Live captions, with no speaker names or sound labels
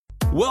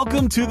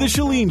Welcome to The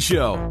Chalene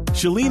Show.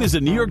 Chalene is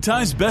a New York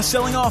Times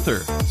bestselling author,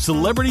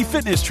 celebrity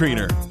fitness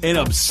trainer, and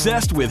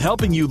obsessed with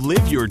helping you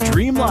live your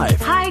dream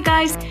life. Hi,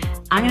 guys.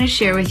 I'm going to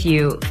share with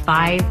you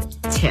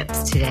 5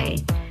 tips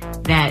today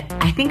that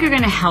I think are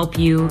going to help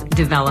you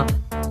develop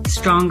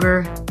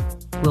stronger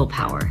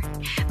willpower.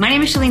 My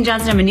name is Chalene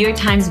Johnson. I'm a New York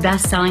Times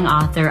bestselling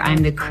author.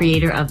 I'm the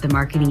creator of the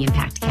Marketing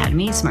Impact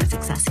Academy, Smart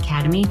Success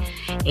Academy,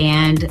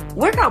 and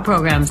workout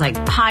programs like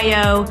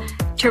PiYo,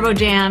 Turbo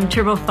Jam,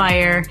 Turbo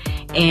Fire,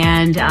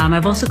 and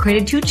I've also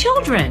created 2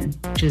 children,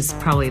 which is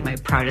probably my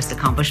proudest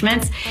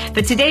accomplishments.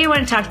 But today I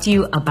want to talk to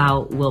you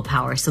about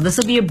willpower. So this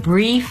will be a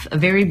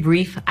very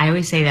brief, I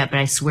always say that, but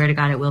I swear to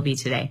God it will be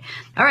today.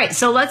 All right,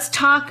 so let's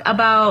talk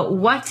about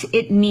what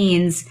it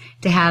means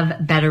to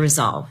have better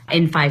resolve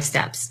in 5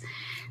 steps.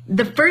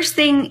 The first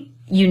thing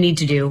you need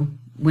to do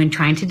when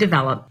trying to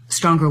develop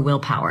stronger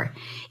willpower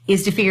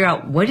is to figure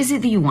out what is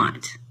it that you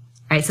want.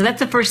 All right, so that's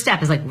the first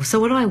step. Is like, so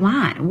what do I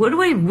want? What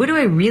do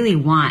I really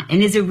want?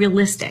 And is it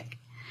realistic?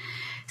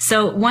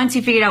 So once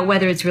you figured out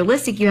whether it's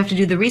realistic, you have to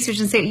do the research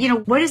and say,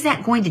 what is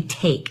that going to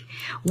take?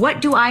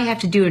 What do I have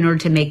to do in order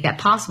to make that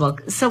possible?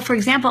 So for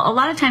example, a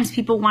lot of times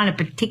people want a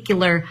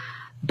particular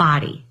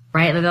body,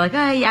 right? They're like,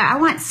 oh yeah, I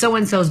want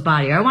so-and-so's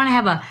body, or I want to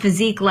have a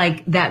physique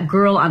like that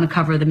girl on the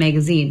cover of the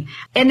magazine.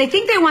 And they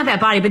think they want that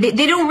body, but they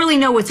don't really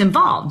know what's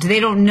involved. They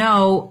don't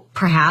know,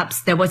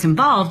 perhaps, that what's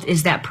involved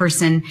is that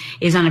person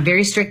is on a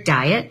very strict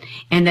diet,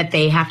 and that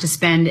they have to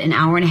spend an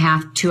hour and a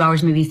half, 2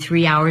 hours, maybe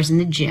 3 hours in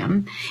the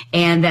gym,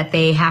 and that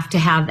they have to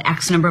have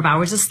X number of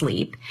hours of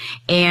sleep,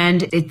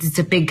 and it's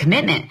a big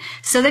commitment.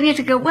 So then you have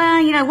to go,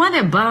 well, I want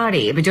that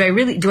body, but do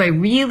I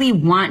really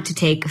want to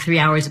take 3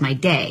 hours of my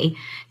day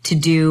to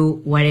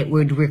do what it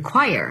would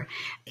require?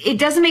 It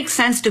doesn't make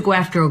sense to go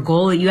after a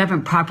goal that you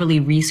haven't properly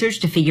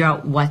researched to figure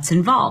out what's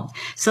involved.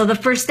 So the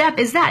first step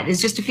is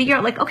just to figure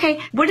out, like, okay,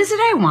 what is it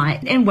I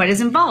want and what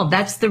is involved?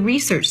 That's the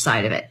research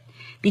side of it.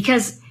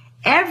 Because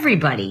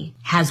everybody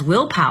has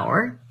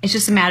willpower. It's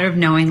just a matter of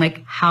knowing,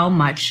 like, how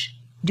much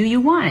do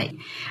you want it?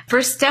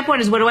 First, step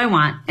 1 is, what do I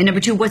want? And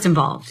number 2, what's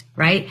involved,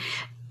 right?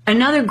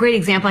 Another great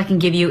example I can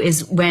give you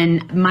is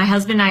when my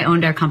husband and I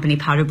owned our company,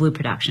 Powder Blue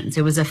Productions.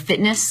 It was a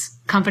fitness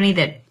company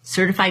that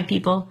certified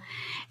people,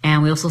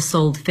 and we also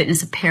sold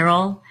fitness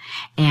apparel,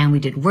 and we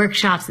did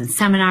workshops and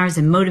seminars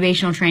and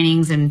motivational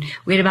trainings, and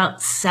we had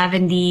about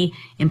 70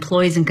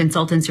 employees and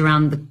consultants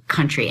around the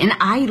country. And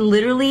I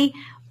literally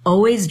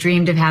always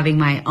dreamed of having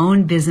my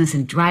own business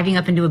and driving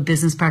up into a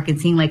business park and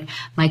seeing, like,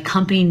 my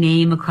company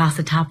name across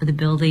the top of the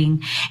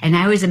building. And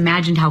I always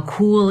imagined how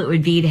cool it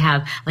would be to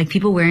have, like,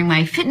 people wearing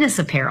my fitness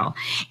apparel.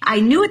 I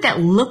knew what that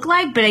looked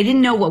like, but I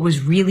didn't know what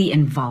was really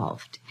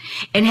involved.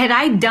 And had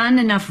I done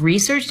enough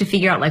research to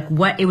figure out, like,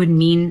 what it would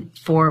mean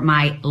for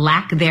my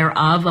lack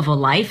thereof of a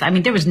life? I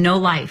mean, there was no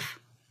life.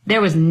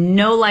 There was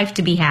no life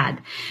to be had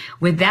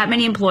with that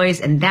many employees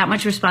and that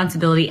much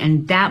responsibility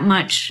and that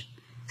much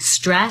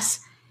stress.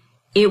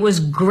 It was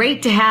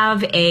great to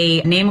have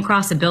a name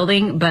across the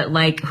building, but,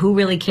 like, who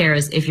really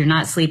cares if you're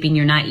not sleeping,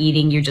 you're not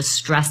eating, you're just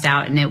stressed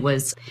out? And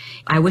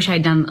I wish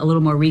I'd done a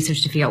little more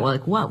research to figure out, well,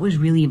 like, what was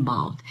really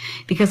involved?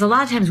 Because a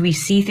lot of times we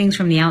see things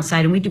from the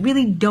outside and we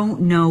really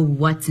don't know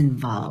what's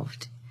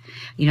involved.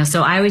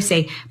 So I always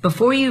say,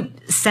 before you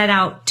set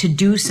out to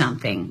do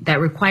something that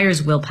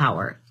requires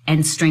willpower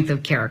and strength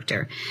of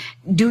character,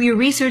 do your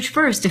research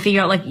first to figure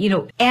out, like,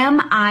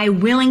 am I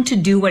willing to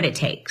do what it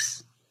takes?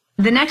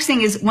 The next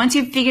thing is, once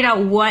you've figured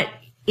out what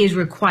is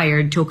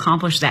required to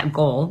accomplish that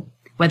goal,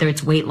 whether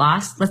it's weight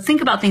loss, let's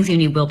think about things you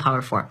need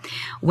willpower for.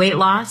 Weight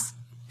loss,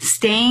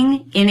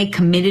 staying in a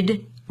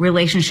committed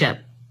relationship.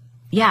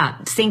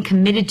 Yeah, staying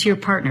committed to your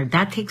partner,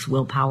 that takes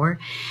willpower.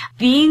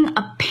 Being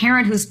a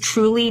parent who's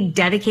truly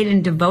dedicated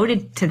and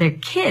devoted to their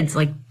kids,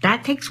 like,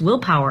 that takes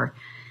willpower.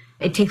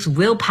 It takes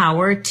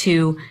willpower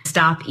to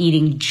stop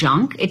eating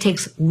junk. It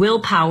takes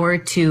willpower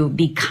to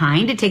be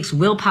kind. It takes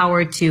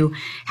willpower to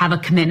have a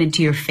commitment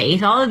to your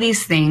faith. All of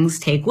these things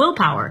take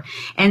willpower.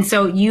 And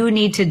so you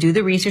need to do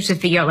the research to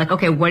figure out, like,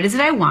 okay, what is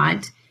it I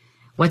want?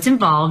 What's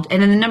involved?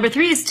 And then the number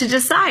 3 is to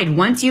decide.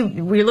 Once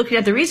we're looking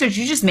at the research,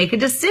 you just make a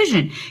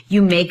decision.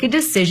 You make a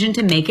decision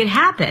to make it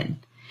happen.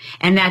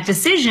 And that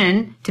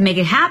decision to make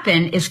it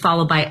happen is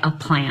followed by a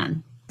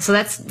plan. So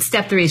that's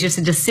step 3, is just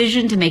a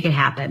decision to make it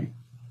happen.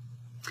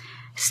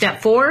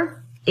 Step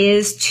 4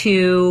 is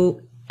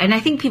to, and I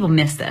think people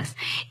miss this,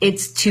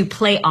 it's to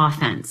play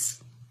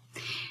offense.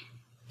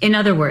 In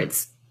other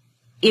words,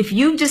 if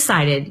you've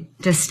decided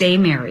to stay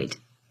married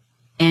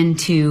and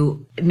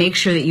to make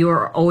sure that you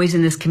are always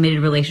in this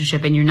committed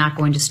relationship and you're not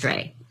going to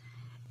stray,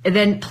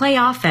 then play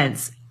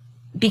offense,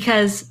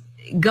 because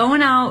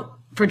going out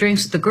for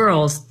drinks with the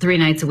girls 3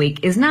 nights a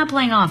week is not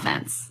playing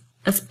offense.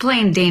 That's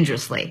playing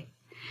dangerously.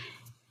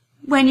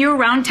 When you're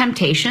around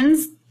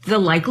temptations, the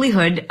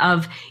likelihood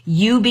of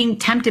you being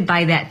tempted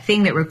by that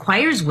thing that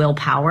requires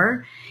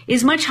willpower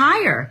is much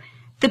higher.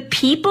 The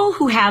people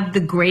who have the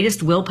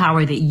greatest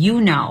willpower that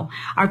you know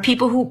are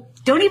people who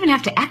don't even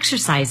have to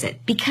exercise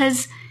it,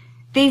 because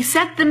They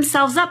set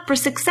themselves up for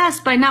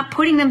success by not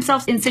putting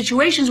themselves in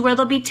situations where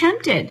they'll be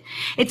tempted.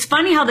 It's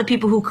funny how the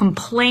people who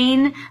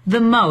complain the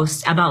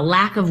most about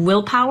lack of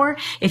willpower,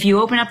 if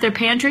you open up their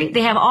pantry,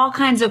 they have all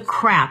kinds of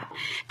crap.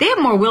 They have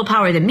more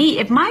willpower than me.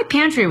 If my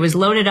pantry was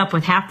loaded up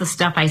with half the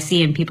stuff I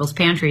see in people's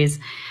pantries,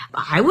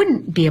 I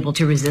wouldn't be able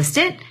to resist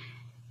it.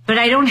 But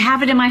I don't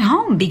have it in my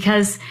home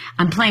because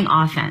I'm playing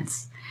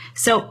offense.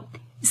 So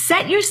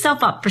set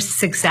yourself up for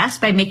success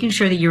by making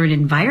sure that you're in an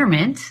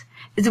environment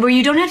where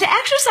you don't have to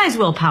exercise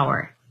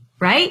willpower,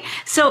 right?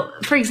 So,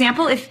 for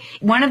example, if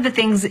one of the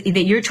things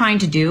that you're trying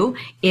to do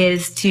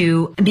is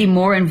to be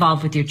more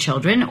involved with your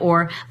children,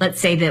 or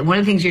let's say that one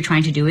of the things you're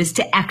trying to do is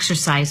to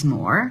exercise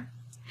more,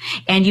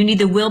 and you need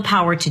the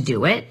willpower to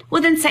do it,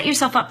 well, then set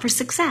yourself up for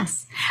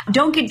success.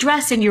 Don't get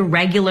dressed in your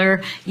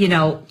regular,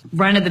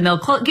 run-of-the-mill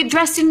clothes. Get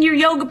dressed in your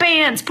yoga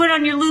pants. Put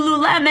on your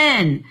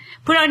Lululemon.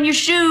 Put on your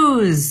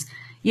shoes.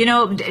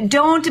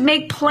 Don't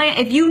make plans.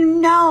 If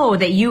you know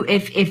that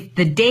if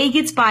the day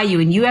gets by you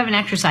and you haven't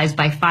exercised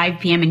by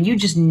 5 p.m. and you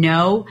just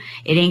know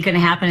it ain't going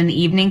to happen in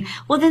the evening,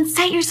 well, then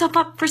set yourself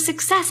up for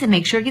success and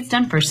make sure it gets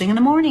done first thing in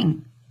the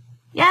morning.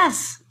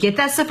 Yes. Get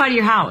that stuff out of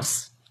your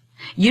house.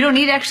 You don't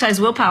need to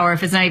exercise willpower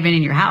if it's not even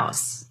in your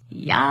house.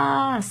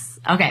 Yes.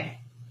 Okay.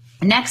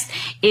 Next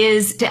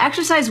is to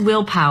exercise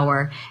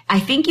willpower. I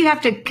think you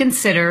have to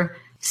consider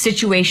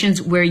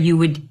situations where you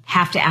would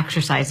have to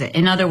exercise it.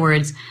 In other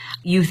words,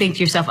 you think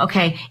to yourself,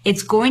 okay,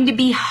 it's going to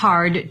be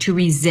hard to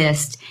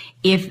resist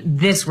if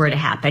this were to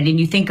happen. And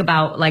you think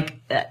about like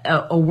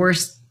a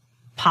worst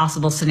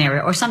possible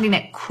scenario or something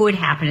that could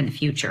happen in the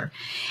future.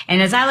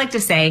 And as I like to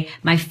say,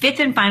 my fifth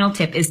and final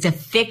tip is to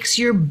fix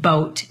your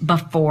boat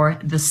before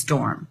the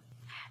storm.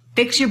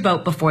 Fix your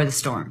boat before the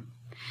storm.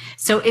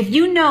 So if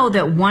you know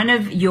that one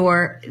of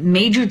your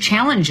major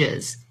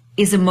challenges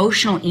is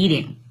emotional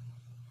eating,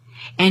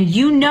 and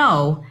you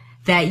know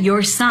that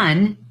your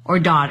son or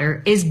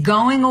daughter is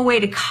going away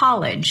to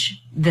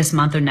college this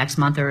month or next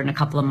month or in a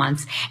couple of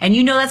months, and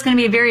you know that's going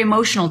to be a very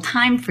emotional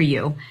time for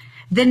you,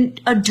 then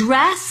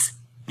address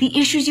the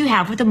issues you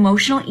have with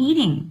emotional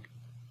eating.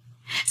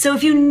 So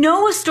if you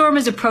know a storm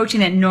is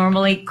approaching that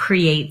normally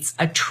creates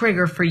a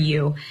trigger for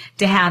you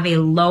to have a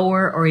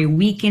lower or a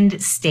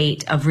weakened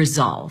state of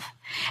resolve,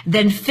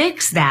 then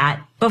fix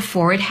that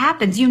before it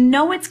happens. You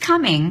know it's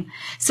coming.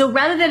 So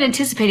rather than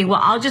anticipating,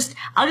 well, I'll just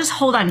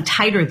hold on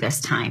tighter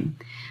this time.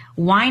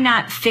 Why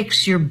not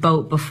fix your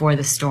boat before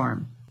the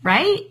storm,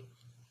 right?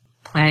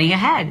 Planning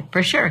ahead,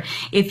 for sure.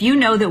 If you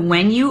know that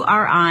when you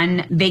are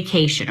on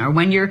vacation or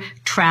when you're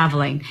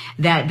traveling,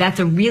 that's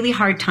a really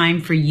hard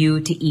time for you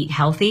to eat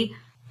healthy,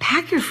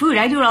 pack your food.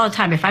 I do it all the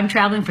time. If I'm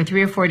traveling for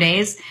 3 or 4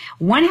 days,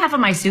 one half of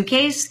my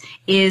suitcase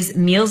is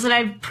meals that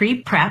I've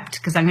pre-prepped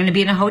because I'm going to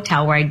be in a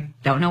hotel where I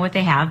don't know what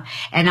they have.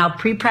 And I'll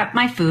pre-prep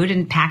my food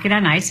and pack it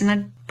on ice and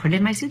then put it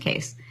in my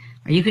suitcase.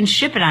 Or you can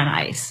ship it on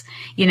ice,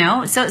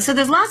 So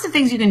there's lots of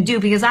things you can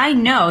do because I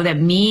know that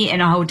me in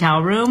a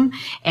hotel room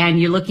and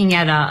you're looking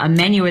at a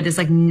menu where there's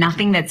like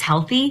nothing that's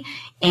healthy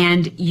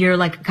and you're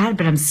like, God,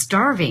 but I'm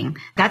starving.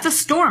 That's a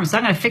storm. So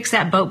I'm going to fix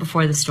that boat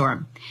before the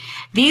storm.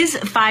 These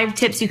 5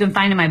 tips you can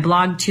find in my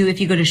blog too.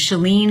 If you go to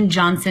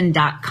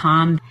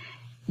ShaleneJohnson.com,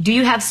 do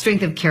you have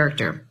strength of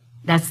character?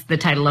 That's the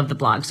title of the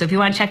blog. So if you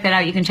want to check that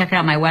out, you can check it out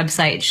on my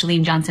website,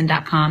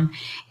 ShaleneJohnson.com.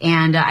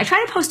 And I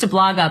try to post a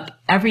blog up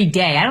every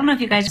day. I don't know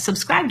if you guys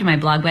subscribe to my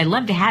blog, but I'd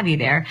love to have you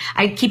there.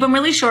 I keep them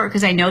really short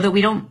because I know that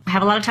we don't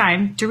have a lot of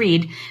time to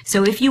read.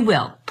 So if you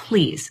will,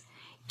 please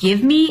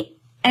give me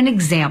an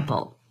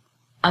example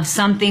of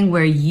something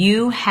where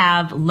you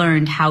have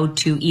learned how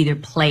to either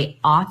play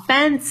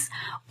offense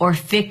or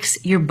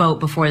fix your boat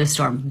before the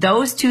storm.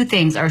 Those 2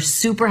 things are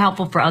super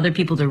helpful for other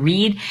people to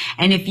read.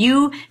 And if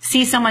you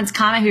see someone's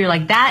comment who you're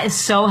like, that is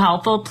so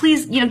helpful,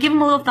 please, give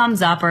them a little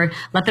thumbs up or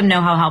let them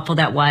know how helpful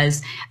that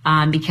was.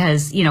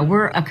 Because,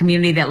 we're a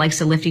community that likes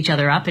to lift each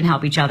other up and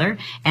help each other.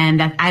 And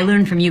that I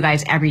learn from you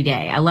guys every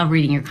day. I love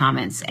reading your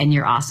comments and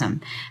you're awesome.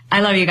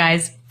 I love you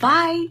guys.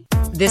 Bye.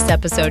 This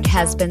episode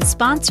has been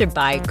sponsored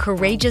by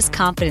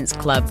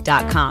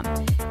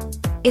CourageousConfidenceClub.com.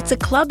 It's a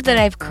club that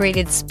I've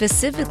created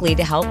specifically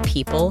to help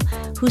people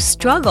who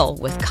struggle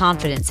with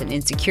confidence and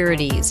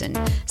insecurities and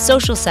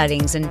social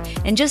settings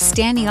and just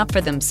standing up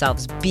for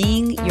themselves,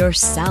 being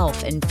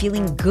yourself and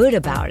feeling good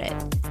about it.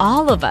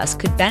 All of us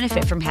could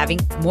benefit from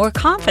having more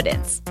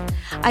confidence.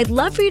 I'd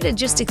love for you to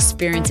just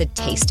experience a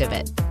taste of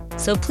it.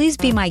 So please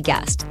be my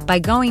guest by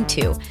going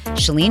to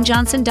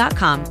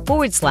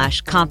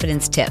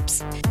ShaleneJohnson.com/confidence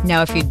tips.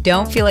 Now, if you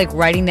don't feel like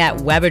writing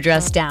that web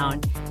address down,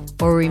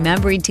 or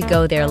remembering to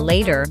go there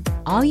later,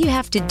 all you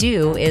have to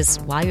do is,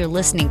 while you're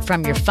listening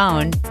from your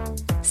phone,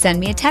 send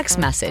me a text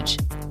message.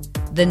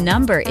 The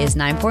number is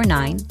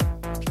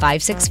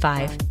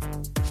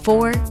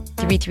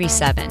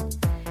 949-565-4337,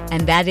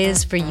 and that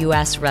is for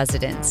U.S.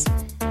 residents.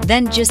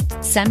 Then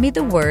just send me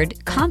the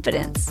word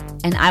confidence,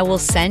 and I will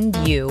send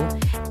you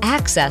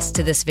access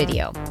to this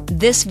video.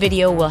 This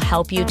video will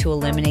help you to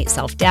eliminate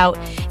self-doubt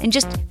and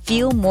just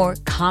feel more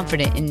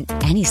confident in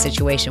any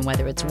situation,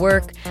 whether it's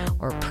work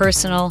or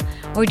personal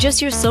or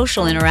just your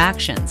social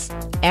interactions.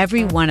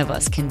 Every one of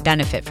us can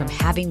benefit from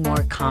having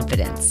more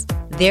confidence.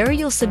 There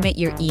you'll submit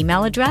your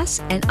email address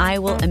and I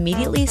will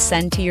immediately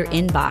send to your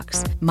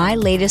inbox my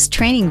latest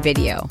training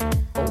video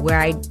where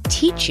I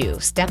teach you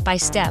step by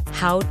step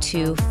how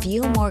to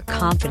feel more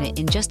confident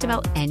in just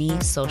about any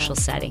social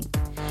setting.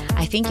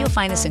 I think you'll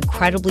find this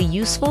incredibly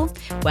useful,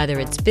 whether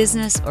it's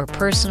business or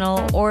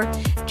personal or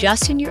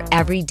just in your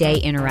everyday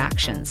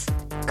interactions.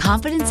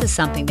 Confidence is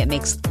something that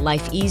makes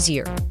life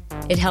easier.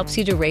 It helps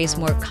you to raise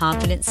more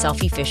confident,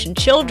 self-efficient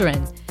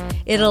children.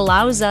 It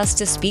allows us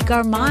to speak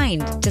our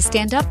mind, to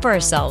stand up for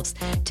ourselves,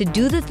 to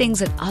do the things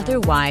that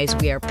otherwise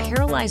we are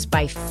paralyzed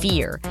by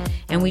fear,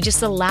 and we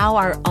just allow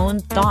our own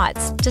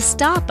thoughts to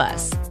stop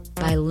us.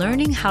 By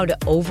learning how to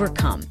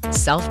overcome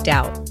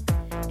self-doubt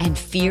and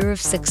fear of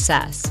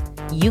success,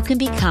 you can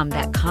become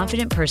that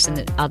confident person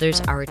that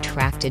others are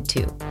attracted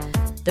to.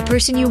 The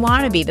person you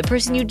want to be, the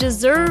person you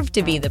deserve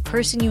to be, the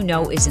person you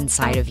know is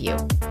inside of you.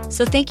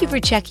 So thank you for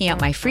checking out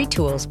my free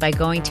tools by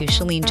going to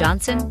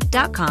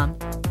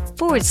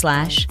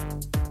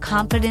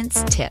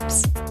ShaleneJohnson.com/confidence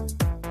tips.